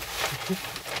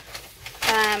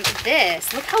fine.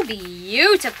 This. Look how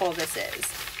beautiful this is.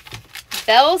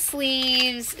 Bell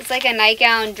sleeves. It's like a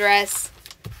nightgown dress.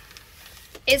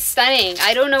 It's stunning.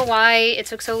 I don't know why it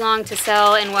took so long to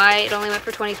sell and why it only went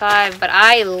for $25, but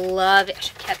I love it. I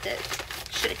should have kept it.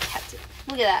 Should have kept it.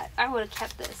 Look at that. I would have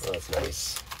kept this. Oh, that's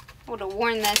nice. I would have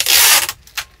worn this.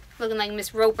 Looking like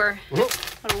Miss Roper. Would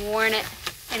have worn it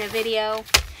in a video.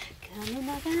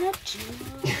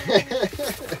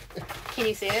 Can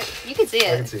you see it? You can see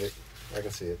it. I can see it. I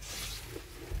can see it.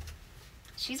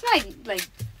 She's my, like,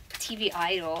 TV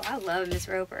idol. I love Miss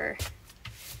Roper.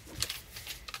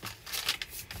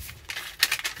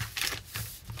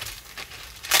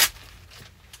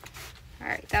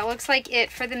 Alright, that looks like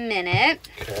it for the minute.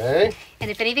 Okay.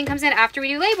 And if anything comes in after we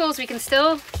do labels, we can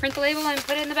still print the label and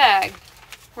put it in the bag.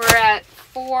 We're at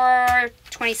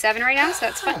 4:27 right now, so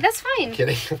that's fine. That's fine. I'm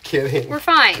kidding. I'm kidding. We're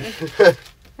fine.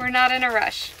 We're not in a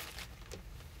rush.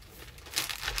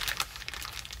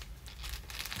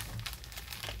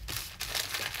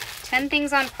 $10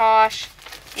 things on Posh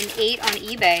and 8 on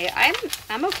eBay.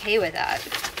 I'm okay with that.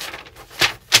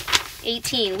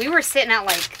 18. We were sitting at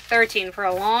like 13 for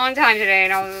a long time today,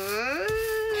 and I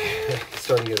was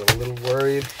starting to get a little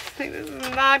worried. like, this is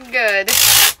not good.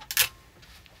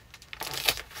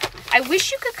 I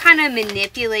wish you could kind of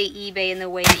manipulate eBay in the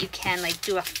way that you can, like,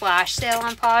 do a flash sale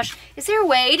on Posh. Is there a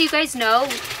way? Do you guys know?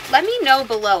 Let me know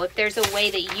below if there's a way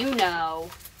that you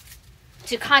know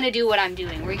to kind of do what I'm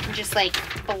doing, where you can just, like,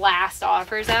 blast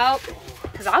offers out.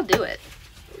 Because I'll do it.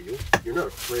 Oh, you're not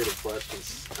afraid of blasting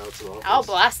outs and offers? I'll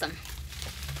blast them.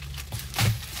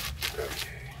 Okay.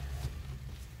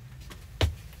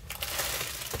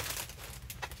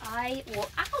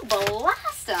 I'll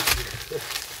blast them.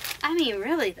 I mean,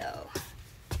 really, though.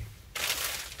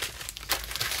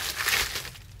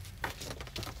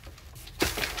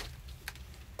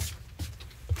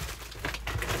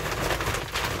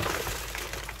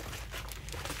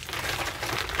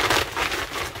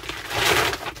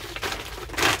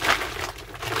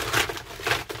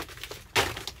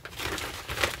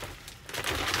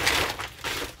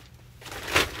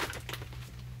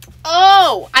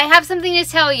 Oh, I have something to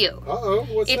tell you. Uh-oh,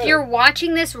 what's that? If you're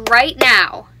watching this right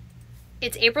now,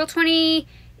 it's April 20,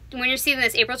 when you're seeing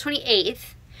this, April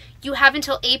 28th. You have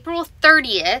until April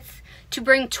 30th to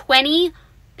bring 20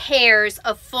 pairs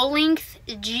of full-length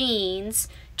jeans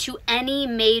to any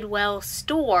Madewell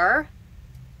store.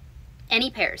 Any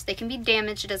pairs. They can be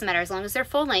damaged, it doesn't matter, as long as they're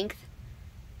full-length.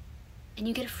 And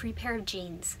you get a free pair of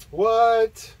jeans.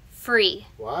 What? Free.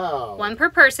 Wow. One per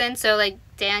person, so like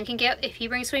Dan can get, if he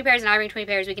brings 20 pairs and I bring 20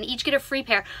 pairs, we can each get a free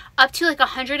pair, up to like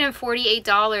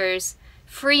 $148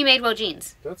 free Madewell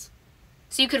jeans.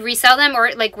 So you could resell them,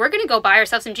 or like we're gonna go buy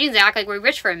ourselves some jeans and act like we're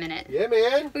rich for a minute. Yeah,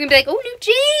 man. We're gonna be like, oh, new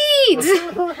jeans.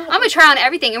 I'm gonna try on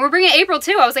everything, and we're bringing April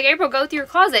too. I was like, April, go through your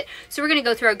closet. So we're gonna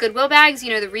go through our Goodwill bags,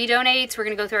 you know, the redonates. We're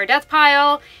gonna go through our death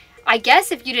pile. I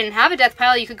guess if you didn't have a death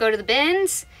pile, you could go to the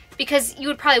bins, because you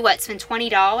would probably spend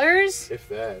 $20. If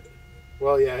that.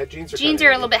 Well, yeah, jeans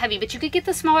are a little bit heavy, but you could get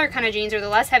the smaller kind of jeans or the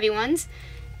less heavy ones,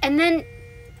 and then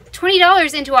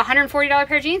 $20 into a $140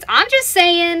 pair of jeans. I'm just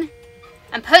saying.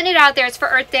 I'm putting it out there. It's for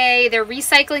Earth Day. They're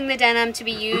recycling the denim to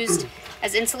be used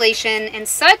as insulation and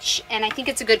such, and I think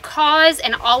it's a good cause,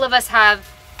 and all of us have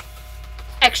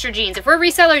extra jeans. If we're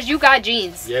resellers, you got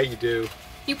jeans. Yeah, you do.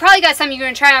 You probably got some you're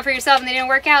going to try out for yourself and they didn't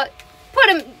work out.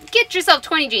 Get yourself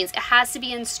 20 jeans. It has to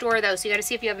be in store, though, so you got to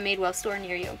see if you have a Madewell store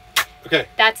near you. Okay.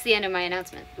 That's the end of my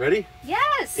announcement. Ready?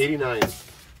 Yes. 89.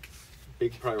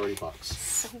 Big priority box.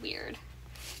 So weird.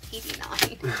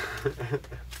 89.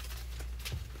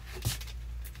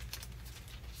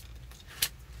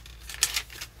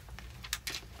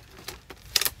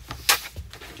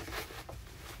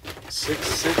 Six,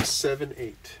 6, 7,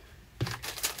 8.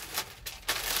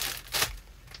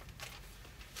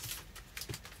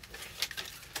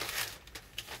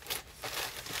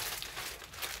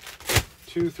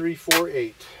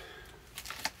 2348.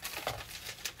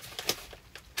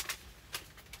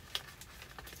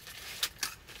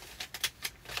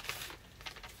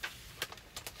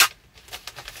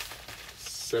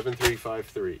 Seven, 3, 5,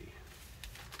 3.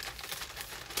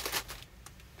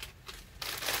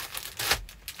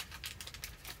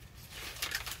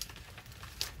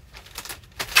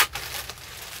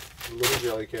 Little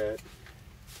jelly cat.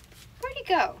 Where'd he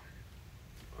go?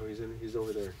 Oh, he's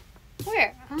over there.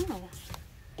 Where? Oh.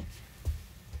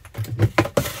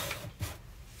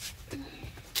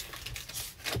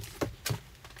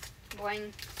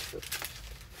 Boing. Yep.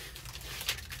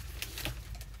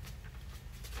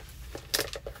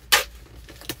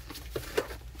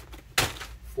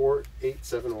 Four, 8,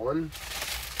 7, 1.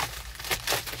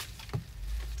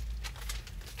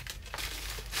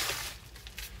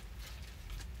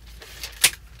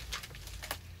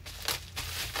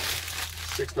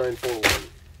 Six, 9, 4, 1.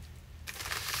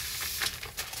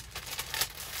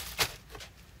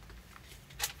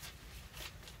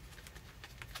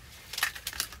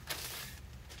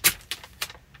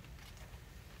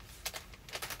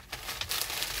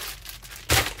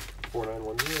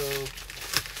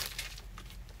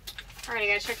 Alright,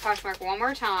 I gotta check Poshmark one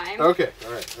more time. Okay,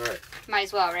 alright, alright. Might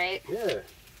as well, right? Yeah.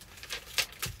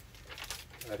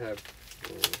 I'd have.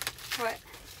 What?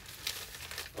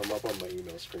 I'm up on my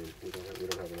email screen. We don't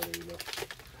have another email.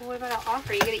 Well, what about an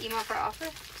offer? You get an email for an offer?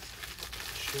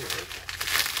 Sure.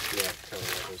 Yeah, tell me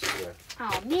that. Yeah.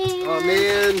 Oh man. Oh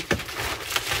man.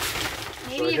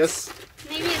 Maybe So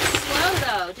maybe it's slow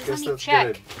though. Just let me that's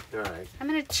check. Good. All right. I'm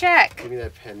gonna check. Give me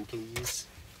that pen, please.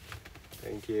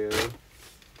 Thank you.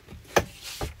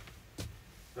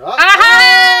 Oh,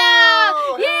 Aha!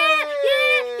 oh, Yeah,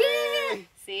 yeah, yeah.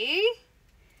 See?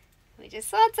 We just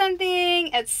sold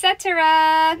something,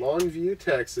 etc. Longview,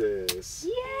 Texas.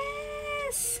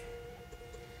 Yes.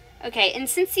 Okay, and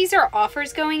since these are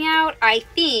offers going out, I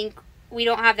think we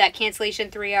don't have that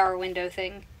cancellation 3-hour window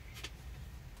thing.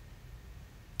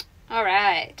 All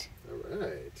right. All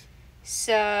right.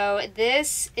 So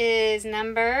this is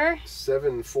number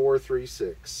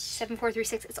 7436.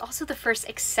 7436. It's also the first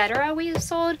etc. we have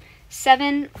sold.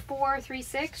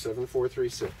 7436.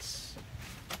 7436.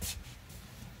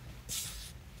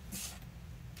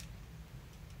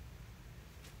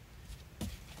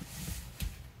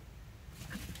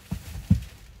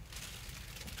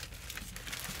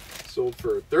 Sold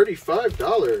for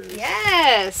 $35.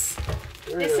 Yes.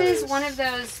 Very This nice. is one of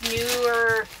those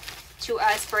newer to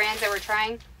us brands that we're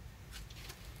trying.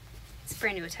 It's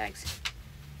brand new with tags.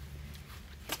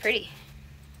 It's pretty.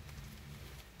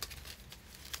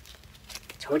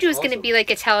 Told you it was going to be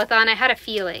like a telethon. I had a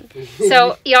feeling.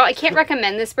 So, y'all, I can't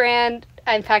recommend this brand.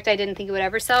 In fact, I didn't think it would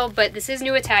ever sell, but this is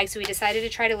new with tags, so we decided to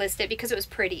try to list it because it was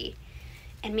pretty.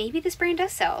 And maybe this brand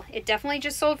does sell. It definitely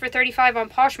just sold for $35 on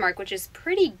Poshmark, which is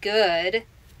pretty good.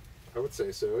 I would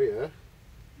say so, yeah. Look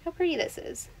how pretty this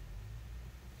is.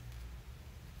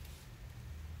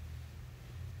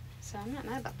 So I'm not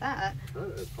mad about that.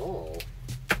 Not at all.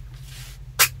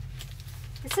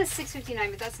 It says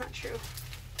 $6.59, but that's not true.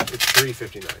 It's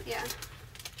 $3.59. Yeah.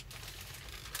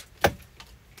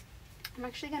 I'm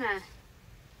actually gonna...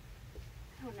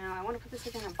 I don't know. I want to put this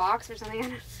like in a box or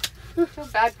something. I feel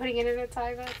bad putting it in a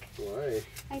tie book. Why?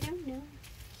 I don't know.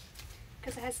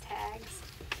 Because it has tags.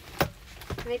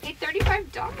 And they paid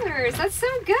 $35. That's so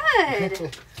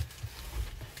good.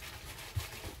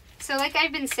 So like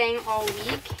I've been saying all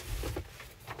week,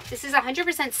 this is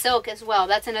 100% silk as well.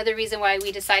 That's another reason why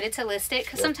we decided to list it.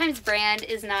 Because sometimes brand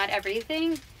is not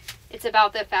everything. It's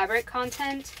about the fabric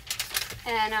content.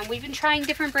 And we've been trying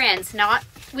different brands.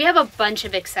 We have a bunch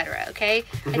of etc. Okay,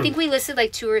 I think we listed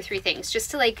like 2 or 3 things just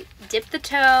to like dip the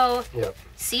toe,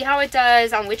 see how it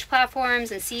does on which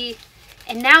platforms, and see.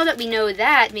 And now that we know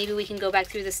that, maybe we can go back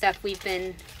through the stuff we've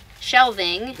been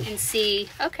shelving and see.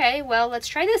 Okay, well, let's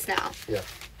try this now. Yeah.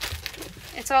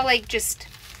 It's all like just.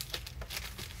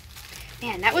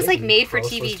 Man, that was like made for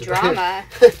TV drama.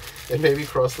 And maybe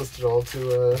cross-listed all to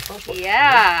Poshmark.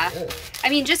 Yeah. I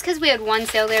mean, just because we had one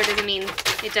sale there doesn't mean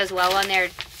it does well on there.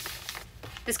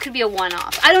 This could be a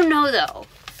one-off. I don't know, though.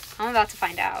 I'm about to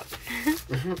find out.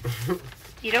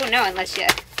 You don't know unless you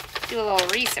do a little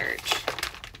research.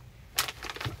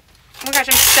 Oh my gosh,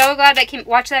 I'm so glad that came.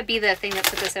 Watch that be the thing that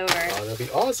put this over. Oh, that'd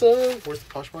be awesome. Where's the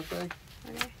Poshmark bag?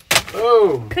 Okay.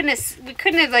 Boom. We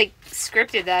couldn't have, like,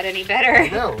 scripted that any better. I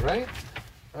know, right?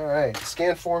 All right.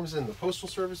 Scan forms in the Postal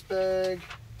Service bag.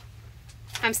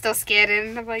 I'm still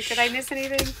scanning. I'm like, did I miss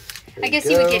anything? There I guess go.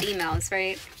 you would get emails,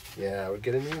 right? Yeah, I would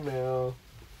get an email.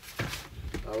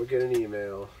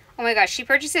 Oh my gosh, she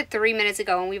purchased it 3 minutes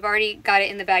ago and we've already got it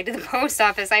in the bag to the post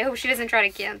office. I hope she doesn't try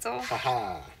to cancel.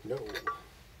 Haha, no.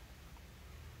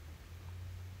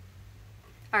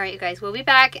 Alright, you guys, we'll be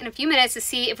back in a few minutes to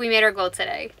see if we made our goal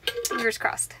today. Fingers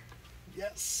crossed.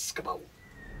 Yes, come on.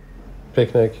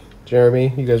 Picnic.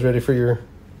 Jeremy, you guys ready for your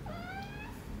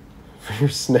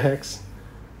snacks?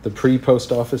 The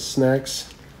pre-post office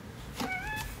snacks?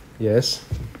 Yes.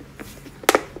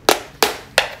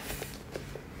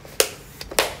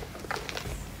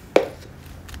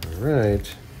 All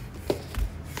right.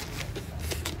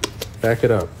 Back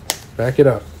it up. Back it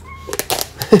up.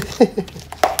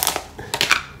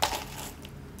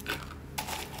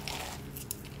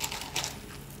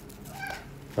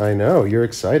 I know, you're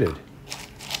excited.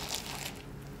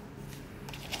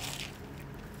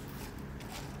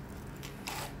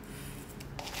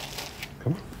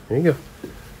 Come on, here you go.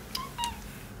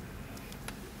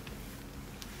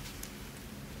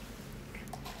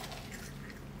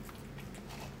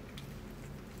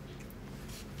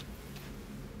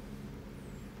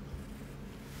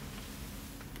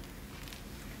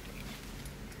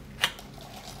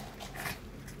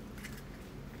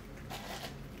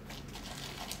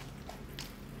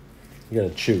 You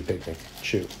gotta chew, Picnic.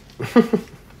 Chew.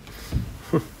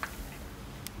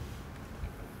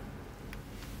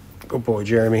 Good boy,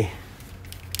 Jeremy.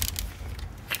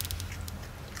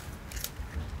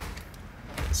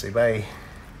 Say bye.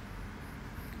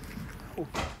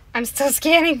 I'm still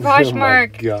scanning Poshmark.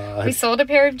 Oh my God. We sold a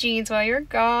pair of jeans while you were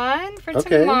gone for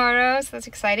tomorrow, so that's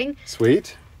exciting.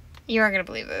 Sweet. You aren't going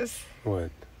to believe this. What?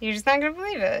 You're just not going to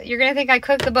believe it. You're going to think I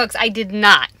cooked the books. I did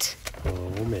not.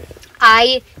 Oh, man.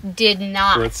 I did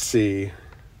not. Let's see.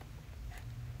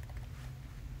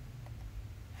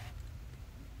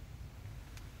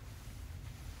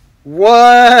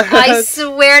 What? I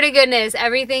swear to goodness,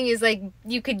 everything is like,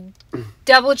 you could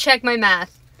double check my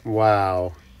math.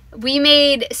 Wow. We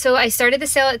made, so I started the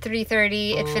sale at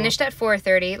 3:30. It finished at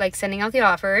 4:30, like sending out the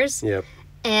offers. Yep.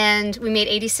 And we made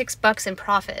 $86 in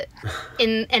profit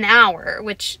in an hour,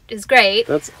 which is great.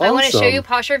 That's awesome. I want to show you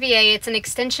Posher VA. It's an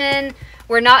extension.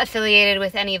 We're not affiliated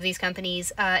with any of these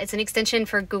companies. It's an extension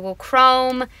for Google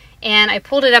Chrome, and I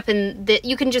pulled it up in the,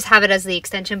 you can just have it as the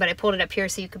extension, but I pulled it up here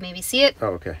so you could maybe see it. Oh,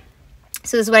 okay.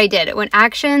 So this is what I did. It went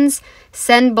actions,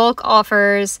 send bulk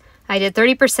offers. I did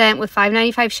 30% with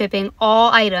 $5.95 shipping,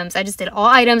 all items. I just did all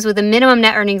items with a minimum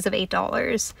net earnings of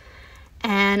 $8.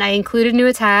 And I included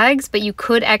new tags, but you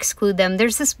could exclude them.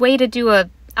 There's this way to do a,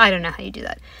 I don't know how you do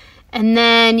that. And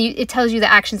then it tells you the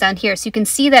actions down here. So you can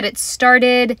see that it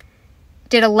started,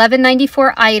 did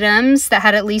 1194 items that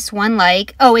had at least one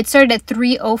like. Oh, it started at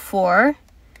 304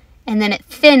 and then it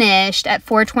finished at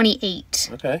 428.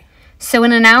 Okay. So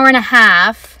in an hour and a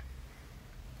half,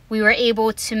 we were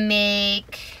able to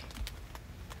make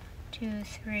 2,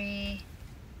 3,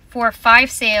 4,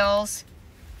 5 sales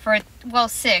for, well,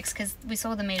 6, because we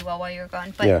sold the Madewell while you were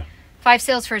gone. But yeah. 5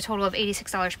 sales for a total of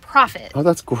 $86 profit. Oh,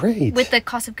 that's great. With the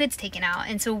cost of goods taken out.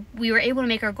 And so we were able to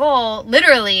make our goal,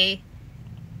 literally,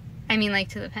 I mean, like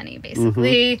to the penny,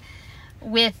 basically,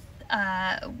 with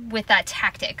that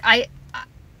tactic. I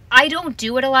don't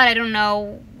do it a lot. I don't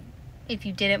know if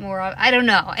you did it more. I don't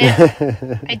know.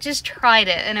 I just tried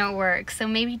it and it works. So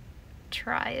maybe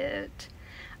try it.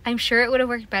 I'm sure it would have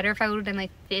worked better if I would have done like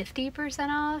 50%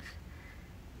 off.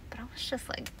 But I was just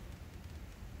like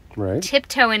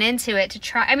tiptoeing into it to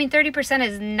try. I mean, 30%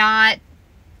 is not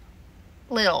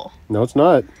little. No, it's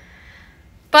not.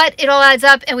 But it all adds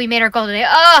up and we made our goal today.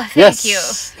 Oh, thank you.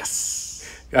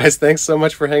 Yes. Guys, thanks so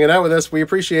much for hanging out with us. We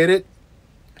appreciate it.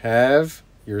 Have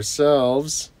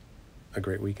yourselves a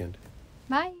great weekend.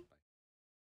 Bye.